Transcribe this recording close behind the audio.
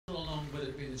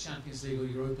be in the Champions League or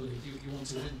Europa League, you want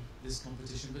to win this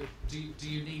competition, but do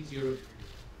you need Europe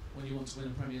when you want to win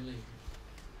a Premier League?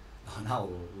 Now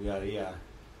we are here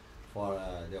for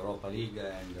the Europa League,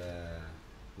 and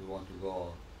we want to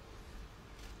go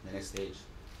the next stage.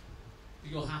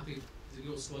 But you're happy that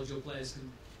your squad, your players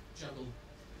can juggle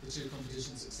the two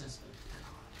competitions successfully?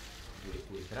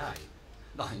 We try.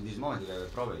 No, in this moment we have a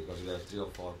problem because we have 3 or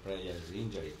 4 players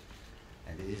injured,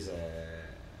 and this is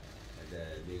the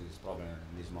biggest problem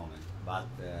in this moment. But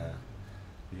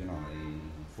you know,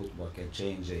 football can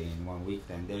change in 1 week,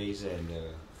 10 days, and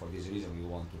for this reason we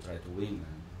want to try to win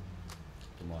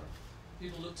tomorrow.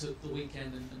 People looked at the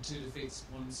weekend and 2 defeats,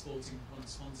 one in Sporting, one in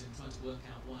Swansea, and tried to work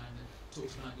out why, and they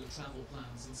talked about your travel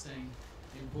plans and staying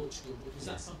in Portugal. But was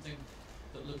that something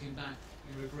that, looking back,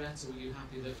 you regret, or were you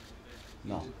happy that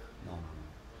you did? No.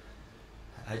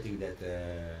 I think that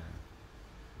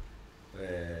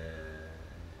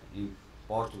in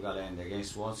Portugal and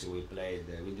against Swansea we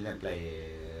didn't play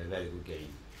a very good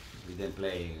game. We didn't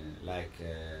play like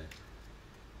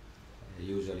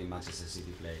usually Manchester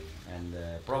City play, and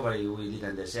probably we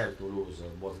didn't deserve to lose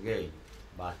both games,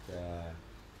 but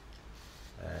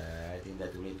I think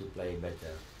that we need to play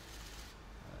better,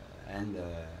 and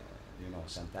you know,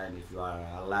 sometimes if you are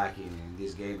unlucky in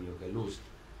this game you can lose.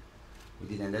 We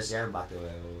didn't deserve, but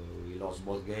we lost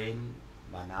both games,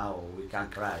 but now we can't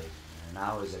cry.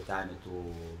 Now is the time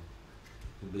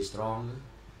to be strong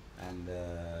and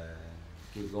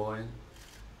keep going,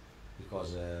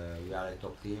 because we are a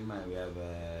top team and we have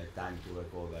time to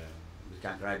recover. We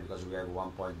can't cry because we have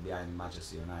 1 point behind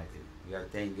Manchester United. We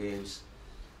have 10 games,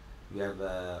 we have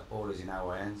always in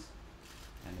our hands,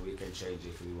 and we can change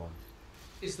if we want.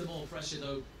 Is there more pressure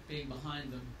though being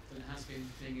behind them than it has been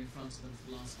being in front of them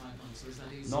for the last 5 months, or is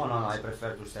that easy? No, I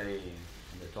prefer to stay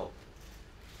in the top.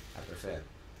 I prefer.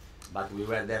 But we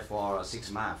were there for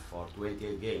 6 months, for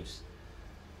 28 games.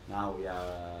 Now we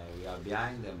are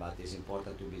behind them, but it's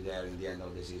important to be there in the end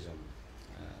of the season.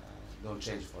 Don't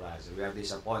change for us. We are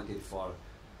disappointed for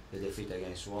the defeat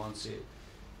against Swansea,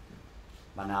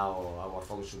 but now our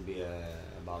focus should be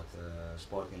about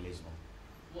Sporting Lisbon.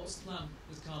 What's the plan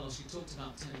with Carlos? You talked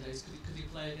about 10 days. Could he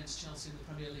play against Chelsea in the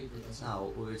Premier League, Roberto?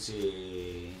 Now we will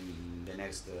see in the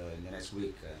next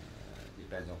week.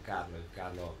 Depends on Carlo. If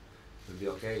Carlo will be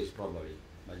okay, it's probably,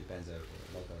 but depends a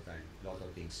lot of time, lot of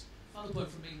things. Final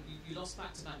point from me: you lost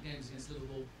back-to-back games against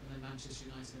Liverpool and then Manchester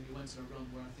United, and you went on a run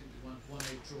where I think you won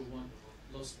 1-8, draw 1,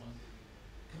 lost 1.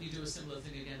 Can you do a similar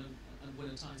thing again and win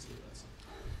a title, Roberto?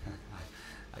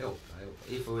 I hope.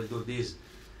 If we will do this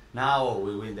now,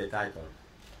 we win the title.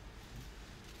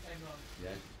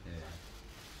 Yeah.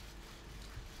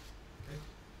 Okay.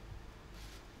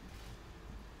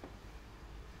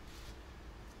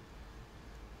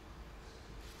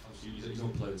 You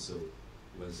don't play until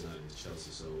Wednesday night against Chelsea,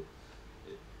 so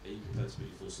are you prepared to put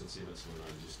your full team out tomorrow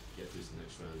night and just get through to the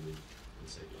next round and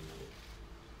take it on that way?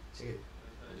 See it.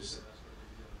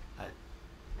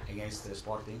 Against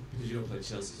Sporting? Because you don't play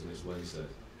Chelsea till next Wednesday.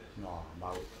 No,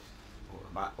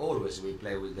 but always we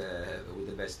play with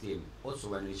the best team. Also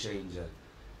when we change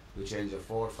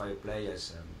 4 or 5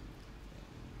 players,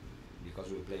 because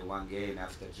we play 1 game,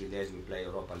 after 3 days we play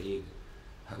Europa League.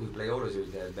 We play always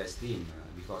with the best team,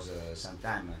 because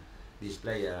sometimes this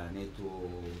player need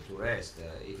to rest.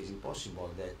 It is impossible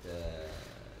that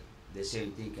the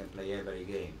same team can play every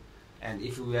game. And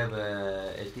if we have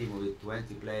a team with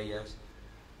 20 players,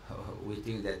 we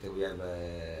think that we have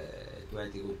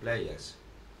 20 good players.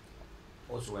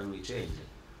 Also when we change,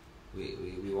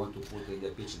 we want to put in the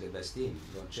pitch the best team.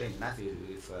 Don't change nothing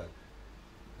if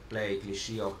play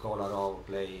Clichy or Kolarov,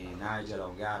 play Nigel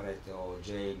or Gareth or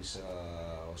James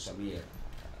or Samir,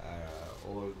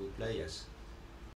 all good players.